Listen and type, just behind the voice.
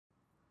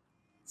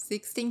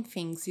16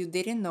 Things You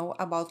Didn't Know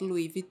About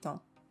Louis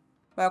Vuitton.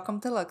 Welcome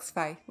to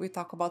Luxify. We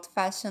talk about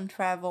fashion,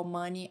 travel,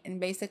 money,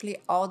 and basically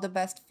all the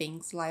best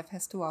things life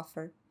has to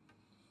offer.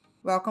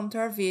 Welcome to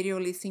our video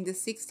listing the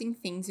 16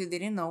 things you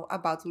didn't know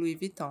about Louis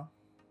Vuitton.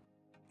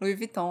 Louis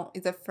Vuitton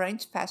is a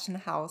French fashion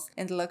house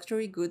and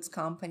luxury goods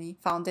company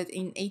founded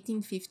in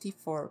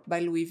 1854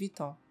 by Louis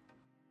Vuitton.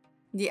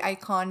 The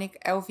iconic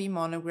LV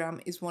monogram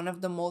is one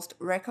of the most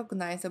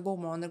recognizable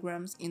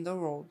monograms in the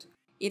world.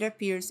 It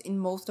appears in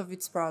most of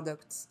its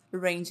products,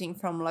 ranging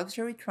from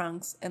luxury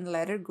trunks and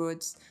leather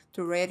goods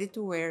to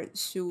ready-to-wear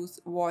shoes,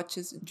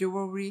 watches,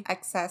 jewelry,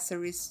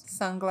 accessories,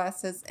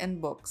 sunglasses,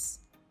 and books.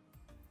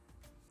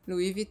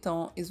 Louis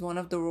Vuitton is one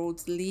of the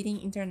world's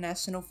leading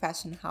international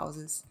fashion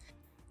houses.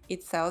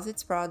 It sells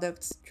its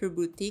products through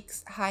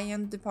boutiques,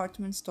 high-end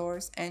department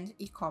stores, and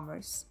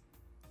e-commerce.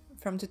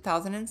 From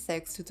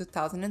 2006 to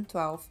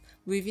 2012,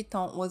 Louis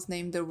Vuitton was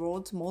named the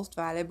world's most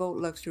valuable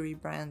luxury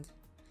brand.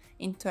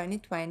 In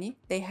 2020,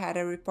 they had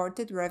a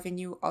reported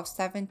revenue of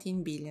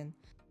 17 billion.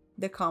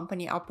 The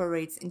company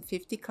operates in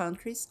 50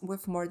 countries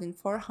with more than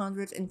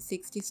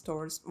 460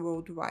 stores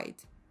worldwide.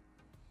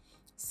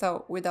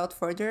 So, without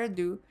further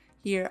ado,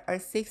 here are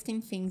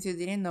 16 things you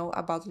didn't know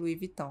about Louis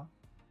Vuitton.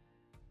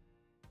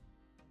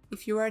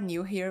 If you are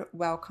new here,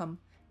 welcome.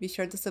 Be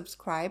sure to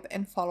subscribe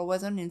and follow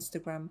us on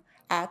Instagram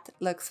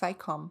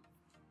 @luxify.com.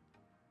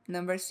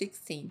 Number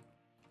 16.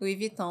 Louis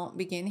Vuitton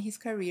began his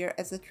career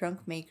as a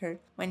trunk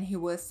maker when he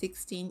was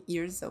 16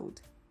 years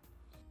old.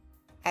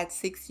 At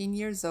 16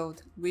 years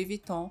old, Louis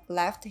Vuitton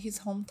left his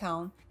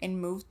hometown and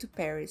moved to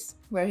Paris,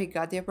 where he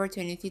got the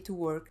opportunity to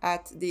work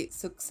at the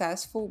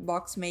successful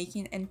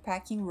box-making and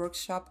packing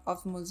workshop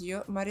of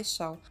Monsieur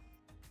Maréchal.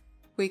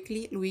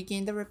 Quickly, Louis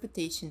gained a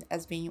reputation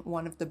as being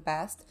one of the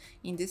best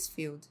in this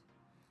field.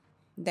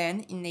 Then,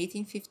 in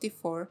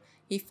 1854,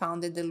 he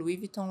founded the Louis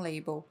Vuitton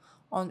label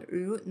on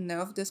Rue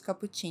Neuve des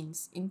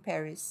Capucines in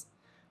Paris,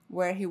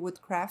 where he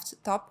would craft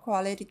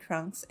top-quality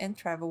trunks and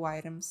travel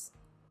items.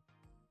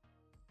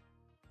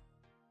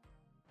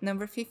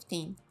 Number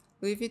 15.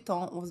 Louis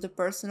Vuitton was the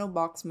personal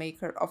box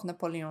maker of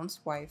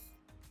Napoleon's wife.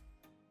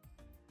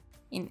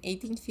 In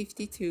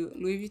 1852,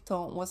 Louis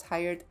Vuitton was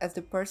hired as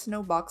the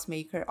personal box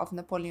maker of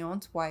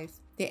Napoleon's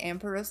wife, the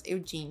Empress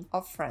Eugenie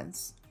of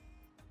France.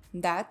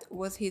 That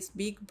was his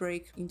big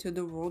break into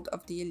the world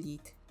of the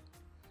elite.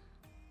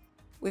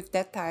 With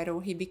that title,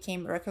 he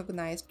became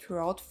recognized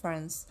throughout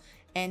France,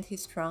 and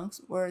his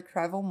trunks were a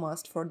travel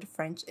must for the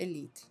French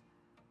elite.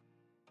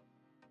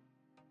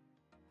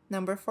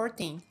 Number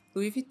 14.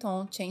 Louis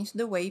Vuitton changed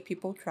the way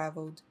people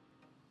traveled.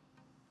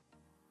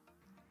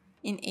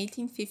 In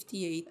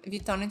 1858,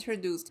 Vuitton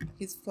introduced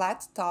his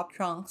flat-top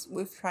trunks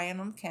with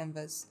try-on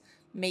canvas,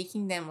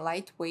 making them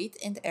lightweight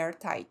and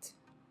airtight.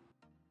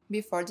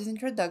 Before this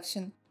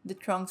introduction, the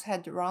trunks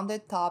had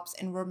rounded tops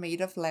and were made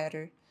of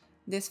leather.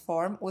 This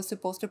form was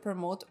supposed to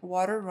promote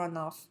water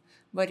runoff,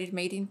 but it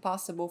made it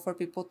impossible for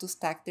people to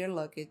stack their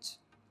luggage.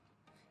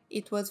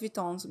 It was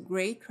Vuitton's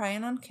great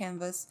try-on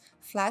canvas,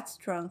 flat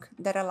trunk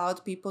that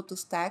allowed people to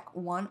stack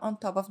one on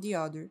top of the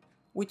other,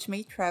 which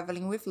made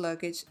traveling with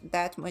luggage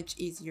that much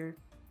easier.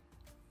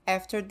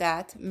 After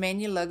that,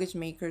 many luggage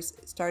makers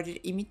started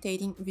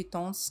imitating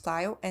Vuitton's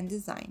style and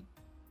design.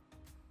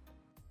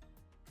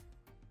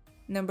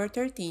 Number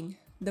 13.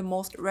 The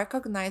most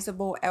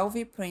recognizable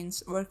LV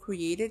prints were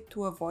created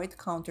to avoid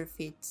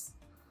counterfeits.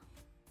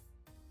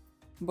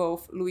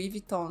 Both Louis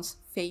Vuitton's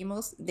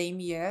famous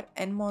damier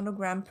and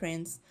monogram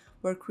prints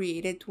were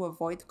created to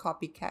avoid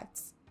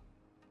copycats.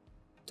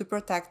 To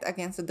protect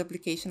against the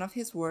duplication of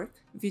his work,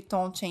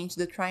 Vuitton changed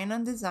the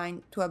try-on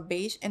design to a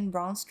beige and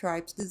brown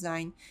stripes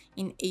design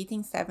in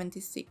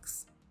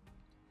 1876.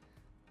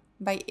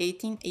 By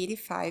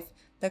 1885,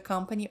 the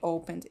company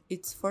opened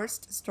its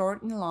first store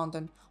in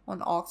London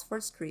on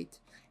Oxford Street,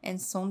 and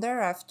soon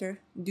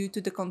thereafter, due to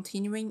the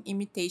continuing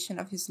imitation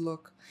of his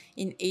look,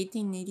 in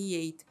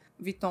 1888,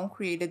 Vuitton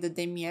created the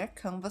damier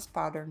canvas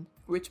pattern,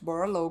 which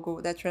bore a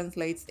logo that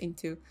translates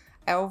into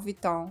L.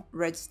 Vuitton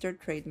registered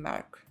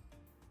trademark.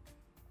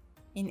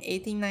 In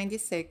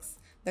 1896,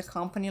 the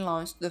company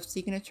launched the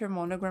signature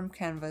monogram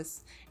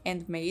canvas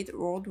and made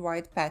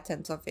worldwide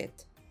patents of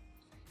it.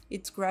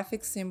 Its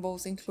graphic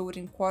symbols,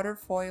 including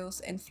quarterfoils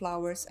and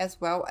flowers,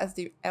 as well as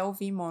the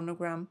LV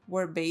monogram,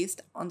 were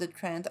based on the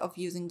trend of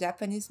using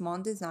Japanese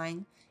mon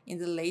design in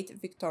the late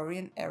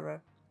Victorian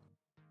era.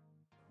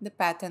 The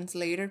patents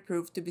later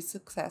proved to be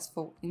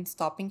successful in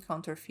stopping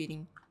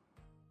counterfeiting.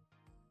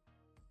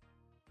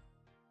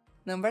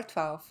 Number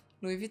 12.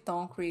 Louis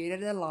Vuitton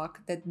created a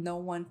lock that no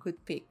one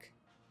could pick.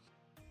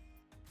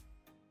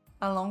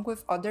 Along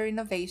with other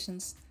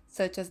innovations,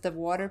 such as the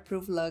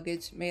waterproof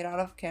luggage made out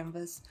of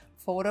canvas,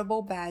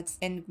 foldable bags,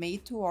 and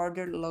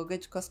made-to-order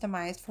luggage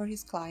customized for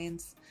his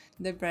clients,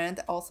 the brand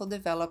also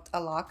developed a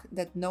lock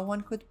that no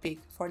one could pick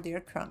for their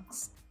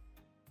trunks.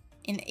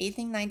 In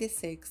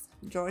 1896,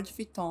 George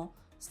Vuitton,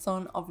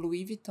 son of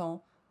Louis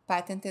Vuitton,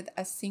 patented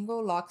a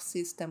single lock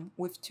system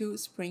with 2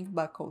 spring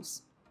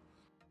buckles.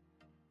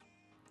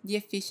 The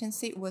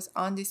efficiency was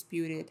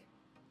undisputed.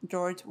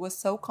 George was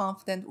so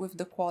confident with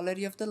the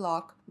quality of the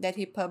lock that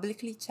he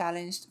publicly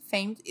challenged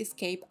famed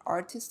escape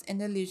artist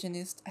and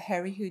illusionist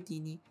Harry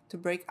Houdini to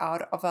break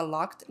out of a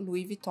locked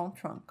Louis Vuitton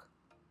trunk.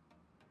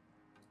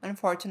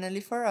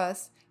 Unfortunately for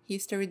us,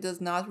 history does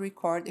not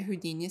record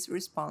Houdini's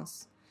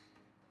response.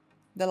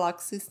 The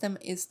lock system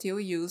is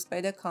still used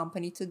by the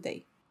company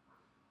today.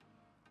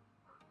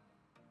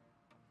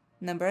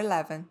 Number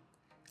 11.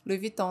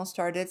 Louis Vuitton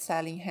started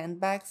selling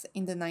handbags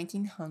in the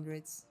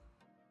 1900s.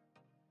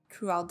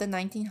 Throughout the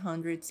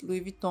 1900s,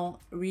 Louis Vuitton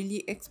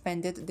really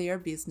expanded their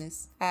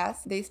business,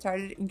 as they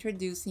started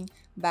introducing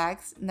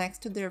bags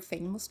next to their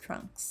famous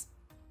trunks.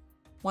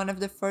 One of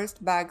the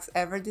first bags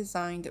ever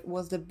designed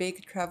was the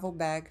big travel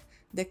bag,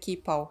 the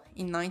Keepall,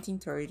 in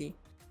 1930,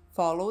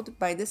 followed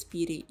by the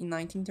Speedy in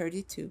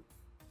 1932.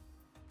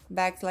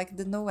 Bags like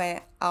the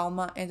Noé,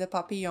 Alma, and the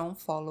Papillon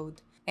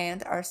followed,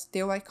 and are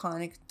still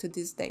iconic to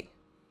this day.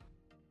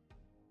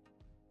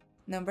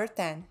 Number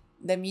 10.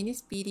 The Mini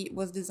Speedy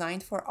was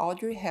designed for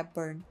Audrey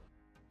Hepburn.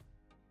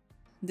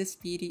 The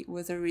Speedy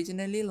was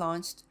originally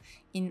launched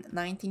in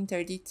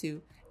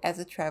 1932 as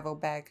a travel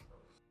bag.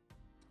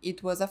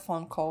 It was a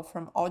phone call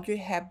from Audrey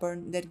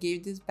Hepburn that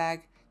gave this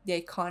bag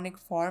the iconic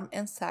form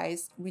and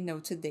size we know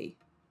today.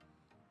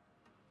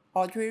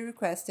 Audrey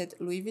requested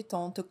Louis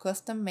Vuitton to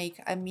custom make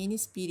a Mini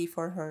Speedy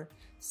for her,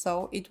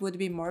 so it would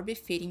be more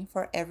befitting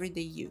for everyday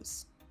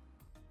use.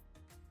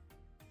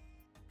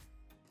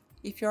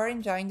 If you are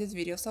enjoying this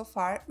video so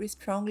far, we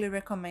strongly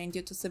recommend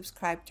you to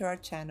subscribe to our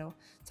channel,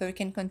 so we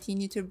can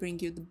continue to bring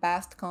you the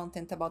best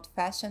content about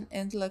fashion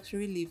and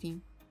luxury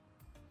living.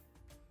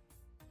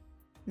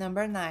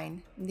 Number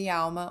 9. The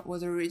Alma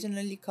was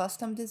originally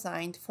custom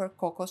designed for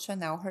Coco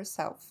Chanel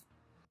herself.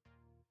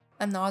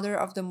 Another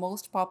of the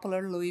most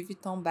popular Louis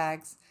Vuitton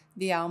bags,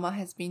 the Alma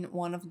has been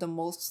one of the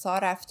most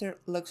sought-after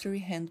luxury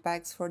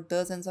handbags for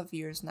dozens of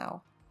years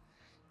now.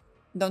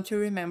 Don't you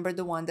remember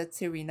the one that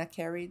Serena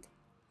carried?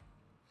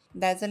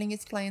 Dazzling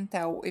its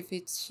clientele with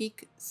its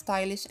chic,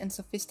 stylish, and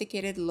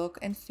sophisticated look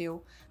and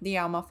feel, the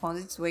Alma found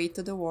its way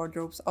to the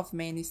wardrobes of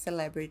many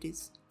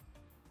celebrities.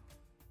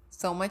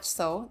 So much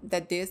so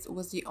that this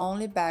was the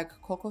only bag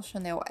Coco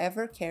Chanel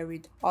ever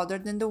carried other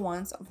than the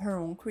ones of her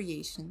own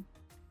creation.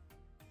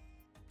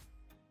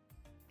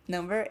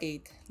 Number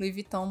 8. Louis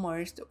Vuitton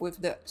merged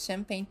with the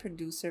champagne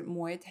producer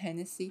Moet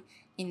Hennessy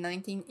in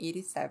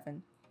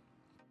 1987.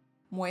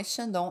 Moet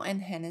Chandon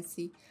and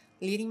Hennessy,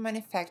 leading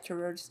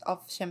manufacturers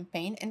of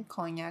champagne and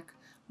cognac,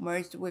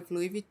 merged with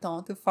Louis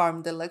Vuitton to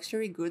form the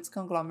luxury goods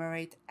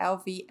conglomerate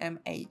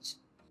LVMH.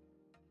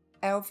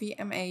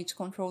 LVMH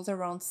controls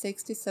around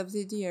 60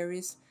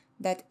 subsidiaries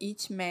that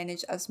each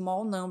manage a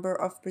small number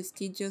of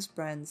prestigious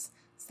brands,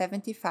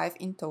 75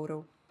 in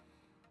total.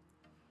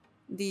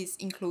 These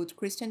include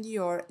Christian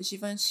Dior,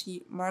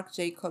 Givenchy, Marc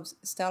Jacobs,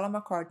 Stella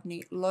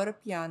McCartney, Loro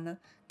Piana,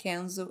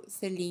 Kenzo,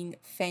 Celine,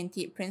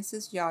 Fenty,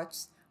 Princess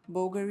Yachts,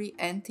 Bulgari,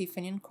 and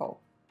Tiffany & Co.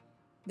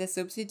 The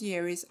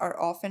subsidiaries are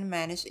often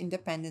managed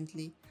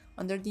independently,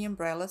 under the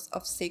umbrellas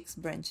of 6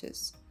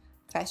 branches: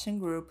 Fashion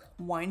Group,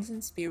 Wines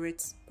and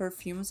Spirits,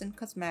 Perfumes and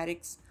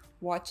Cosmetics,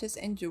 Watches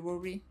and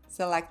Jewelry,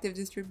 Selective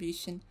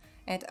Distribution,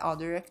 and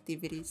other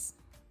activities.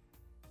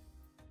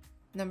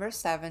 Number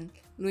 7.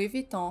 Louis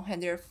Vuitton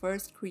had their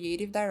first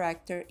creative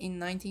director in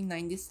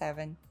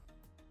 1997.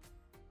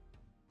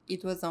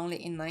 It was only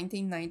in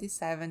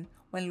 1997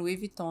 when Louis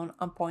Vuitton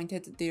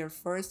appointed their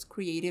first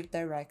creative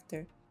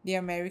director, the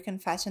American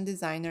fashion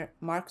designer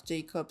Marc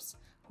Jacobs,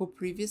 who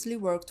previously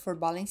worked for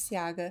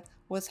Balenciaga,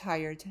 was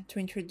hired to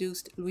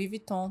introduce Louis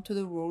Vuitton to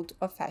the world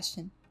of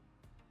fashion.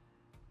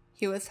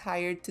 He was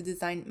hired to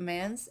design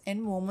men's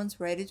and women's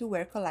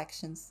ready-to-wear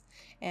collections,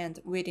 and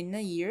within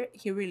a year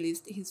he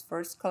released his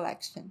first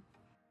collection.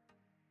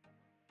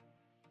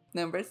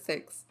 Number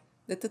 6.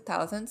 The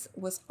 2000s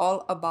was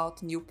all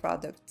about new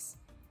products.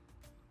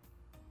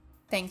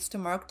 Thanks to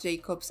Marc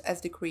Jacobs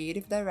as the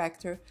creative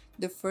director,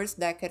 the first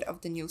decade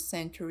of the new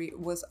century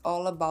was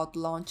all about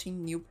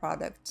launching new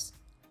products.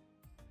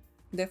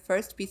 The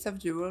first piece of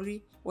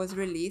jewelry was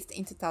released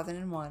in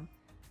 2001,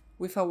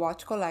 with a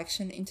watch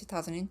collection in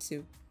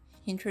 2002.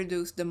 He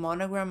introduced the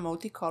monogram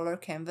multicolor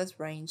canvas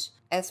range,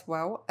 as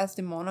well as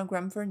the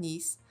monogram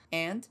vernice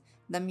and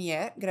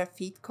Damier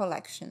graphite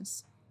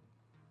collections.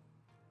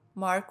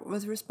 Marc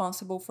was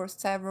responsible for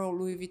several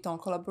Louis Vuitton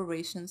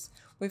collaborations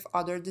with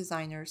other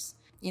designers,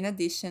 in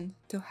addition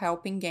to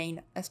helping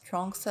gain a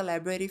strong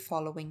celebrity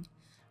following,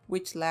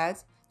 which led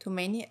to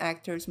many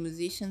actors,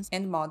 musicians,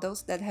 and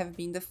models that have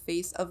been the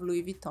face of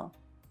Louis Vuitton.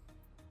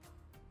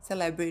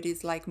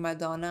 Celebrities like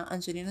Madonna,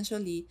 Angelina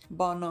Jolie,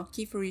 Bono,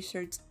 Keith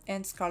Richards,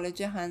 and Scarlett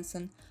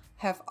Johansson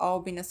have all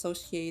been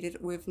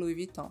associated with Louis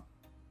Vuitton.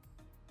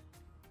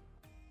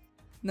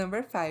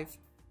 Number 5.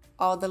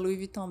 All the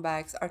Louis Vuitton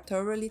bags are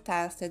thoroughly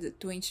tested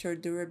to ensure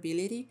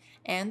durability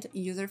and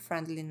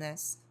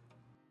user-friendliness.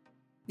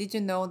 Did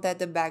you know that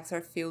the bags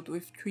are filled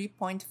with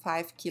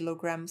 3.5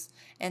 kilograms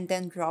and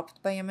then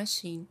dropped by a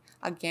machine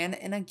again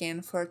and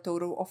again for a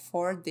total of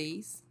 4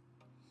 days?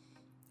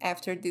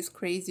 After this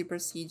crazy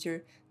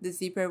procedure, the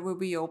zipper will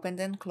be opened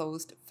and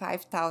closed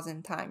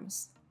 5,000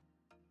 times.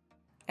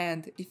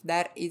 And if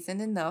that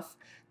isn't enough,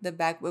 the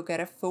bag will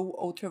get a full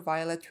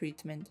ultraviolet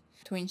treatment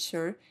to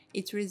ensure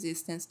its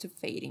resistance to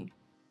fading.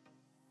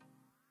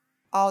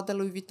 All the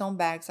Louis Vuitton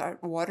bags are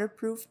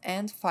waterproof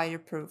and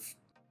fireproof.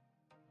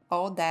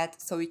 All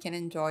that so we can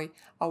enjoy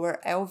our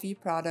LV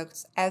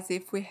products as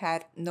if we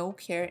had no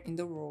care in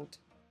the world.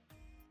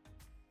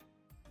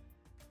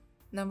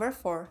 Number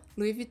 4.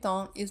 Louis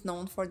Vuitton is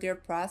known for their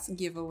press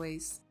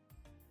giveaways.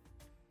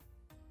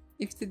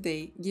 If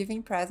today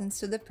giving presents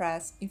to the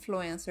press,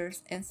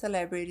 influencers, and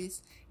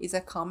celebrities is a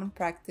common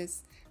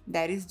practice,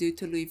 that is due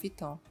to Louis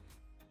Vuitton.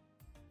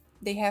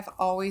 They have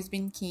always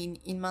been keen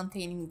in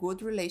maintaining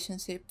good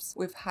relationships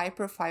with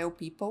high-profile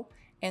people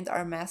and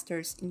are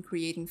masters in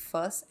creating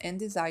fuss and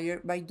desire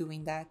by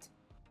doing that.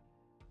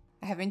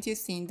 Haven't you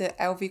seen the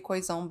LV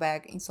Coison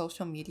bag in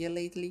social media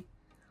lately?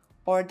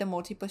 Or the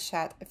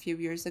multi-pochette a few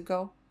years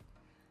ago?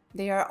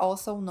 They are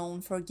also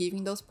known for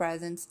giving those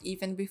presents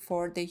even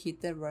before they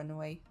hit the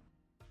runway.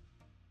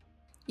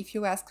 If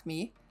you ask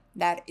me,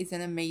 that is an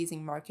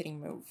amazing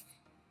marketing move.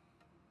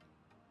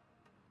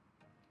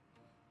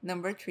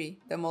 Number 3.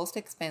 The most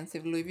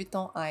expensive Louis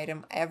Vuitton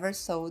item ever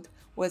sold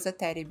was a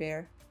teddy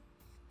bear.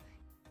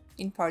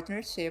 In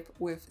partnership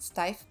with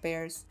Steiff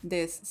Bears,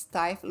 this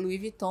Steiff Louis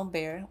Vuitton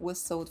bear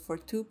was sold for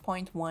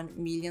 $2.1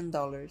 million.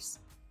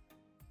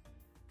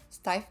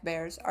 Steiff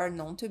bears are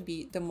known to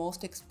be the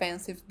most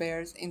expensive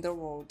bears in the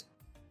world.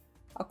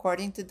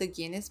 According to the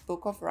Guinness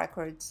Book of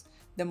Records,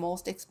 the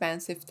most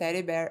expensive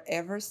teddy bear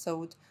ever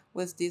sold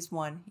was this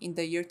one in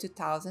the year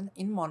 2000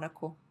 in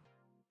Monaco.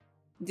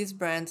 This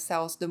brand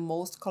sells the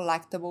most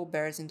collectible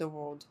bears in the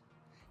world.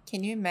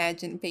 Can you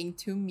imagine paying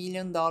 $2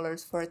 million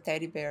for a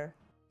teddy bear?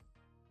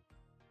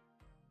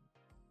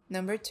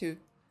 Number 2.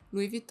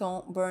 Louis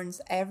Vuitton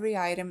burns every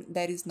item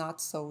that is not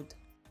sold.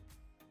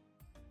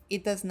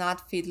 It does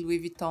not fit Louis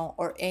Vuitton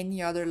or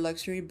any other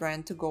luxury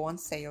brand to go on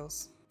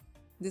sales.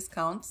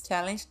 Discounts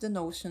challenge the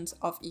notions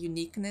of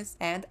uniqueness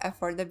and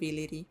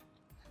affordability.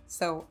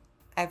 So,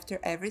 after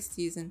every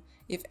season,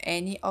 if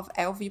any of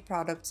LV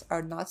products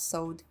are not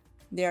sold,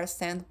 they are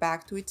sent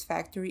back to its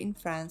factory in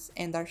France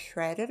and are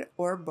shredded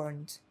or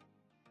burned.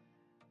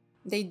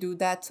 They do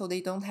that so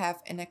they don't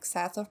have an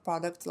excess of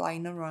products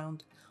lying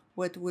around,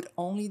 what would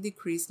only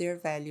decrease their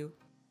value.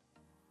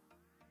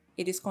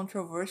 It is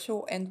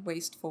controversial and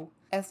wasteful.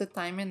 As the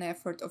time and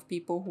effort of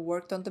people who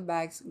worked on the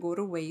bags go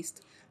to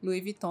waste,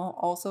 Louis Vuitton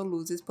also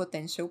loses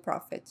potential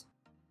profit.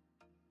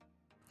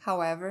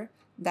 However,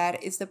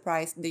 that is the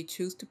price they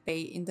choose to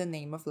pay in the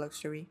name of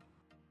luxury.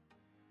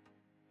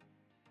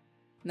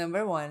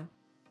 Number 1.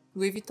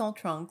 Louis Vuitton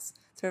trunks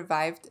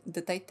survived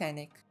the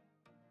Titanic.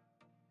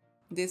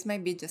 This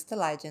might be just a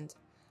legend,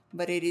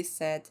 but it is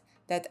said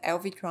that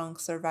LV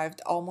trunks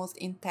survived almost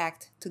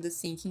intact to the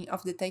sinking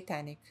of the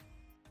Titanic.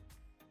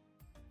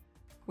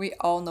 We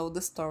all know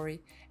the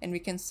story, and we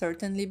can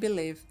certainly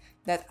believe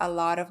that a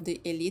lot of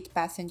the elite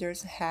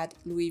passengers had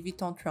Louis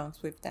Vuitton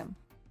trunks with them.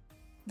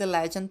 The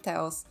legend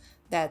tells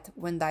that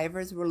when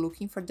divers were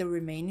looking for the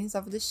remains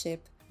of the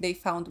ship, they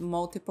found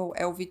multiple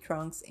LV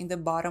trunks in the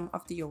bottom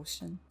of the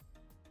ocean.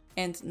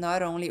 And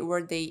not only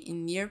were they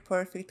in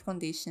near-perfect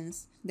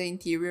conditions, the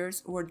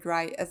interiors were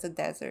dry as a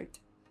desert.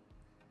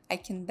 I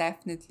can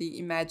definitely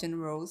imagine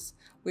Rose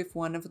with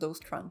one of those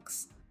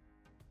trunks.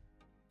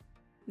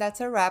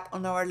 That's a wrap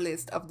on our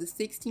list of the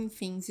 16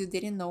 things you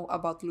didn't know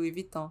about Louis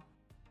Vuitton.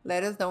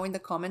 Let us know in the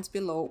comments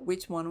below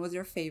which one was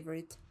your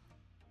favorite.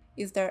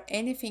 Is there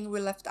anything we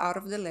left out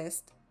of the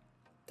list?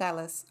 Tell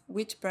us,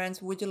 which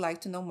brands would you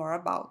like to know more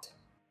about?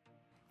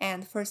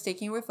 And for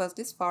sticking with us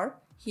this far,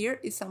 here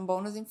is some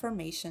bonus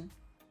information.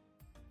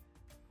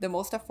 The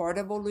most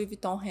affordable Louis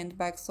Vuitton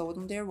handbag sold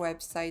on their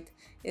website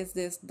is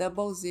this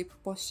double zip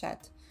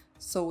pochette,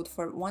 sold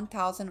for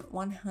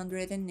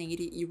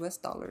 $1,180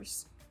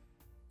 US.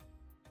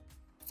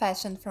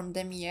 Fashioned from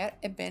damier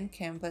ebene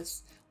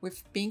canvas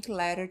with pink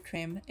leather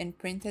trim and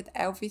printed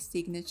LV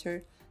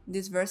signature,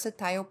 this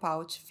versatile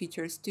pouch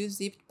features 2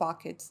 zipped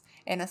pockets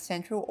and a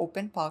central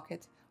open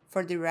pocket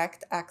for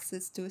direct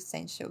access to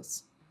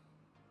essentials.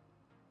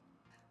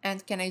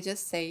 And can I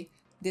just say,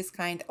 this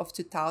kind of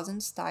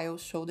 2000 style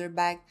shoulder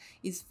bag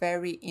is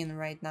very in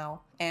right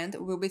now, and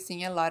we'll be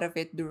seeing a lot of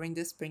it during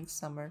the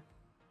spring-summer.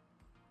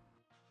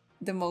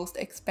 The most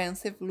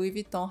expensive Louis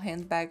Vuitton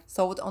handbag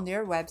sold on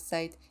their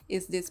website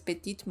is this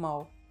Petite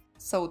Malle,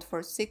 sold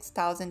for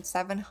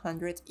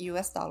 $6,700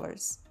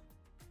 US.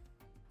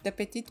 The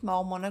Petite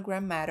Malle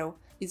monogram medal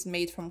is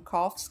made from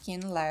calf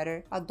skin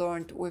leather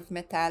adorned with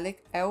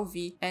metallic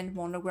LV and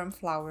monogram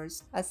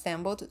flowers,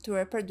 assembled to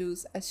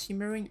reproduce a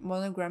shimmering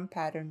monogram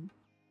pattern.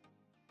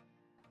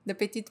 The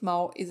Petite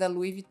Malle is a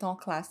Louis Vuitton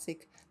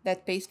classic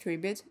that pays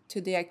tribute to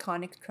the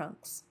iconic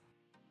trunks.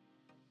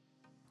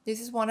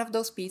 This is one of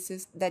those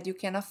pieces that you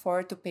can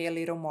afford to pay a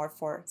little more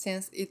for,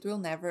 since it will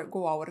never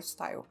go out of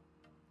style.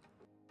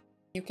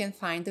 You can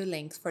find the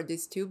links for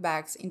these 2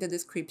 bags in the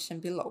description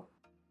below.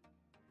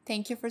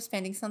 Thank you for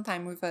spending some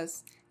time with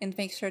us, and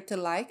make sure to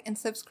like and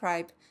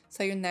subscribe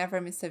so you never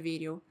miss a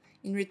video.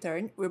 In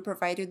return, we'll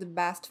provide you the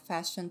best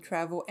fashion,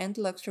 travel, and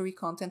luxury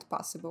content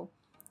possible.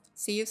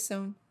 See you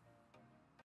soon!